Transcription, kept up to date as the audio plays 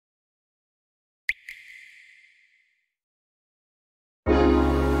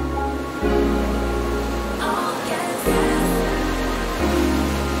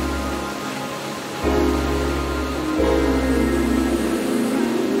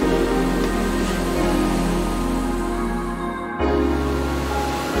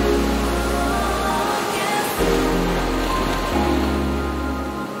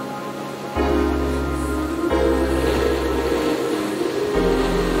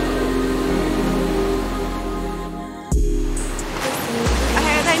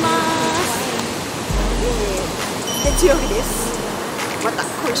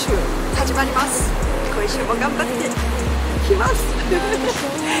今週始まります。今週も頑張ってきます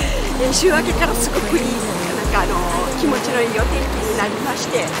週明けからすごくいい気持ちのいいお天気になりまし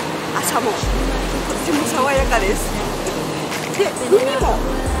て、朝もとっても爽やかです。で、海も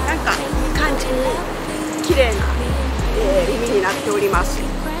なんかいい感じに綺麗な、海になっております。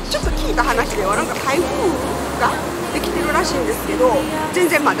ちょっと聞いた話ではなんか台風ができてるらしいんですけど、全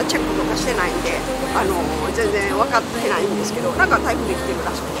然まだチェックとかしてないんで全然分かってないんですけど、なんか台風できてる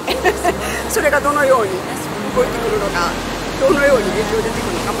らしくてそれがどのように動いてくるのか、どのように影響出てく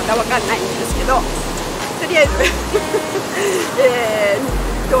るのかまだ分かんないんですけど、とりあえず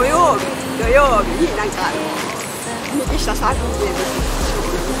土曜日になんか右下サーフィンゲーム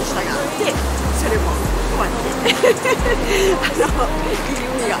右下があって、それも終わっていい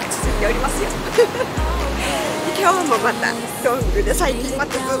海が続いておりますよ今日もまたロングで、最近ま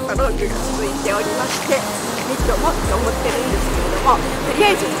たずっとロングが続いておりまして、ミッドもと思ってるんですけれども、とりあ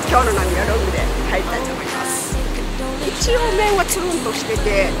えず今日の波はロングで入りたいと思います。一応面はつるんとして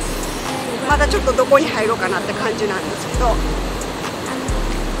て、まだちょっとどこに入ろうかなって感じなんですけど、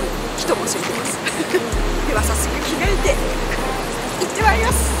人も空いてますでは早速着替えて行ってまいり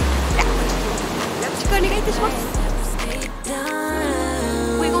ます。よろしくお願いいたします。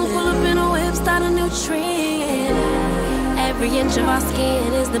Start a new trend. Every inch of our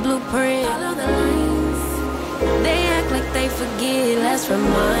skin is the blueprint. Follow the lines. They act like they forget. Let's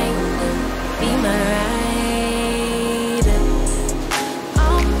remind them. Be my ride.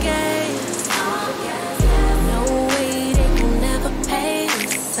 Okay. No way they can never pay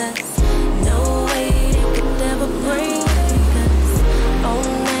us. No way they can never bring us. On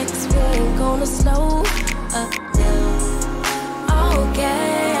next, we ain't gonna slow up now.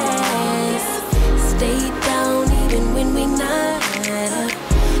 Okay. Stay down even when we not up.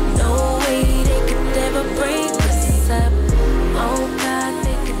 No way they could ever break us up. Oh God,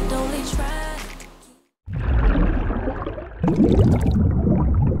 they could only try.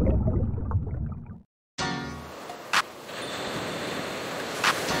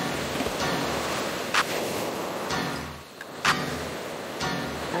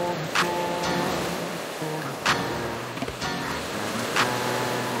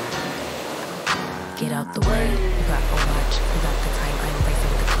 Get out the way, you got a watch, you got the time, I'm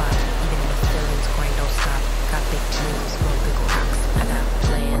racing the clock. Even if the feelings grind don't stop. Got big dreams, no big rocks. I got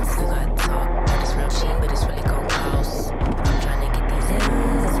plans, you got talk. But it's real cheap, but it's really gon' cost. I'm trying to get these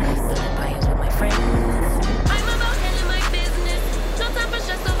ends, building buy-ins with my friends. I'm about handling my business, no time for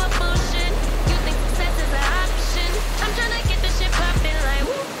stress over bullshit. You think success is an option? I'm trying to get this shit poppin' like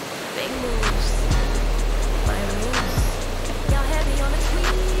woo. Big moves, my rules. Y'all heavy on the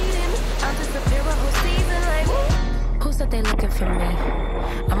tweeting. I'll disappear a whole season like who said they looking for me?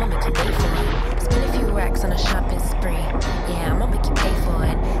 I'ma make you pay for it. Spend a few racks on a shopping spree. Yeah, I'ma make you pay for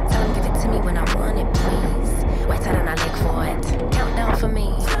it. Tell them give it to me when I want it, please. Wait till I look for it. Countdown for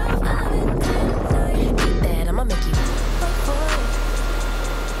me. Beat that, I'ma make you pay for it.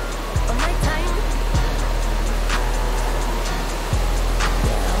 On my time.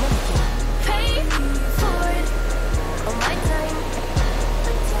 Yeah, I'ma make you pay for it. On my time.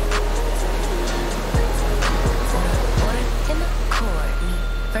 In the court, me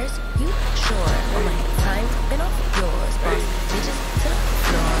first, you sure. On my time, been off yours, boss. Bitches to the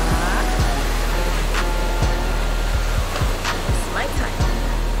floor. It's my time.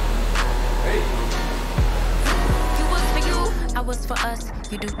 You was for you, I was for us.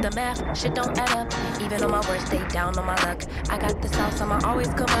 You do the math, shit don't add up. Even on my worst day, down on my luck. I got the sauce, I'ma always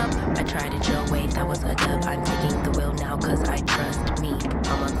come up. I tried it your way, that was a dub. I'm taking the wheel now, cause I trust me.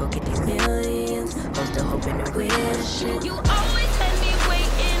 I'ma go get these millions. I'm still hoping and wishing. You always had me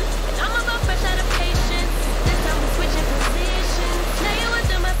waiting, and I'm about fresh out of patience. This time we're switching positions. Now you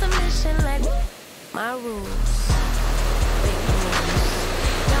under my submission, like my rules. Big moves.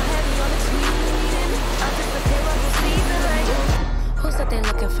 Y'all heavy on the tweeting. I'll disappear a whole season, like who said they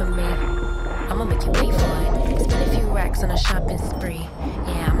looking for me? I'ma make you pay for it. Spend a few racks on a shopping spree.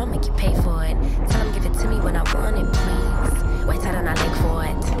 Yeah, I'ma make you pay for it. Tell them give it to me when I want it, please. Wait till I look for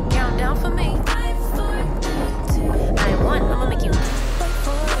it. Countdown for me. 5, 4, 3, 2, I want. I'ma make you pay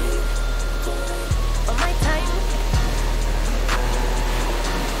for it. On my time.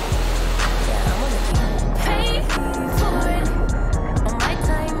 Yeah, I'ma make you pay for it. On my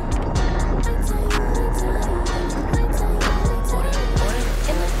time. Order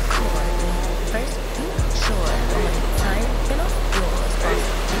in the court. First, you sure. On my time, been off yours. First,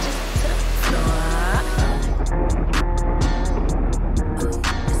 bitches to the floor. Ooh,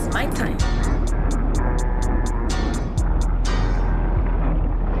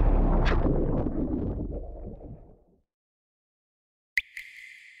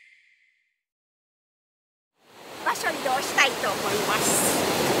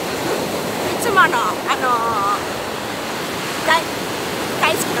 島の大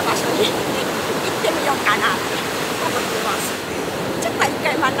好きな場所に行ってみようかなと思ってます。ちょっと一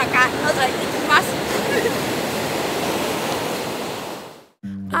回真ん中覗いてきます。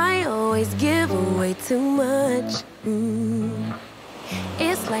I always give away too much.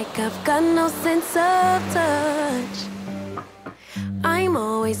 It's like I've got no sense of touch. I'm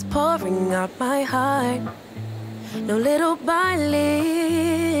always pouring out my heart, no little by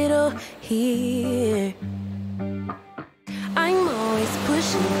little here. I'm always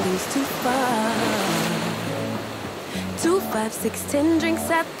pushing things too far. 2, 5, 6, 10 drinks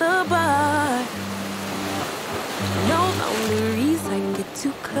at the bar. No boundaries, I get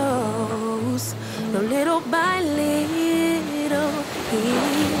too close. No little by little here.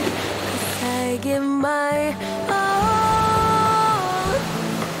 'Cause I give my all.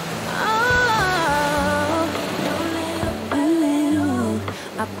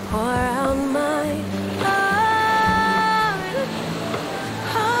 I pour out my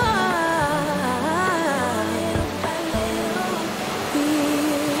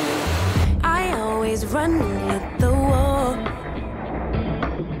run and hit the wall.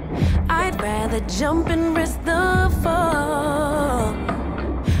 I'd rather jump and risk the fall.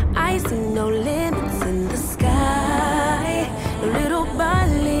 I see no limits in the sky, little by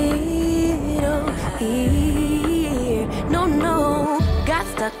little here. No, no, got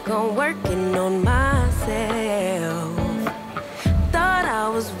stuck on working on myself. Thought I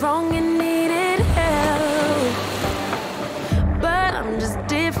was wrong and needed help, but I'm just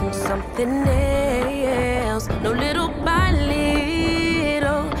different, something else. No little by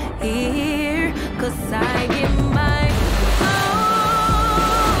little here, 'cause I give my all.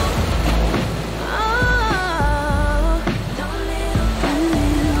 I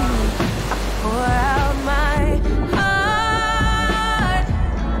pour out my heart.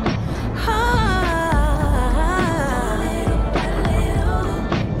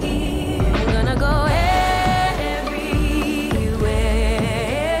 I'm gonna go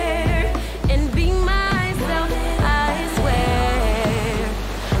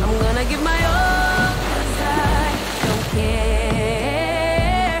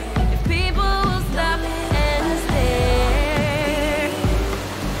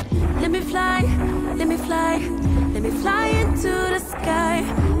Let me fly into the sky.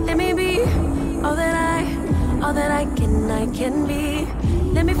 Let me be all that I can be.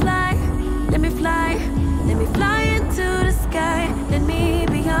 Let me fly, let me fly, let me fly into the sky. Let me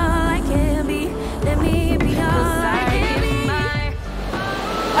be all I can be. Let me be all I can be.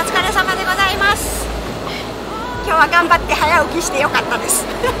 お疲れ様でございます。今日は頑張って早起きしてよかったです。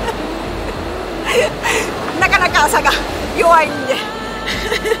なかなか朝が弱いんで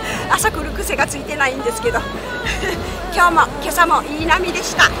朝来る癖がついてないんですけど今朝もいい波で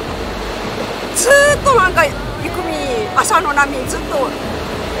した。ずーっとなんかゆくみ朝の波ずっと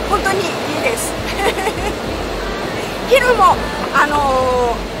本当にいいです昼も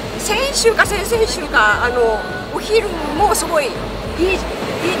先週か先々週かお昼もすごいいい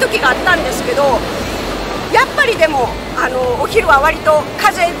時があったんですけど、やっぱりでもお昼は割と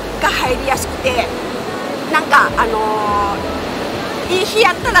風が入りやすくて、なんかいい日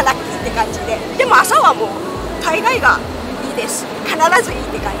やったらラッキーって感じで、でも朝はもう大概がいいです。必ずいいっ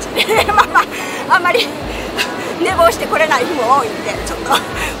て感じであんまり寝坊してこれない日も多いんでちょっと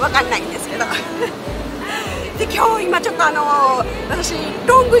分かんないんですけどで今ちょっと私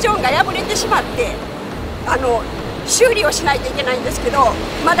ロングジョンが破れてしまって修理をしないといけないんですけど、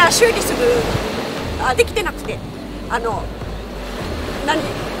まだ修理できてなくて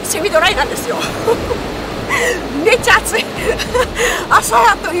セミドライなんですよめっちゃ暑い朝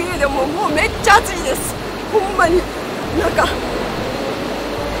やというでももうめっちゃ暑いです。ほんまになんか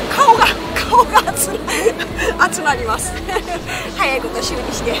顔が熱なります早いこと修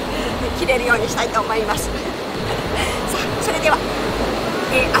理して着れるようにしたいと思いますさあそれでは、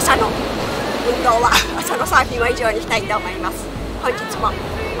朝の運動は朝のサーフィンは以上にしたいと思います。本日も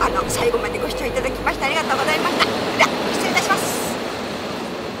最後までご視聴いただきましてありがとうございました。